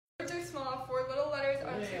small, 4 little letters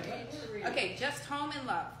unto each. Okay, just home and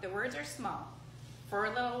love. The words are small. 4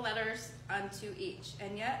 little letters unto each.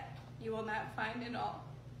 And yet, you will not find in all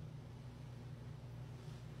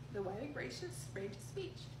the wide and gracious range of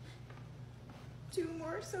speech. 2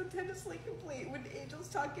 more so tenderly complete when angels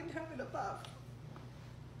talk in heaven above.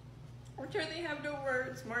 Return they have no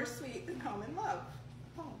words more sweet than home and love.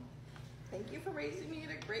 Home. Thank you for raising me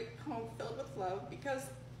in a great home filled with love, because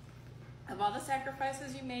of all the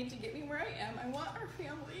sacrifices you made to get me where I am. I want our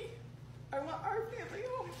family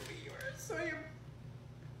home to be yours. So I am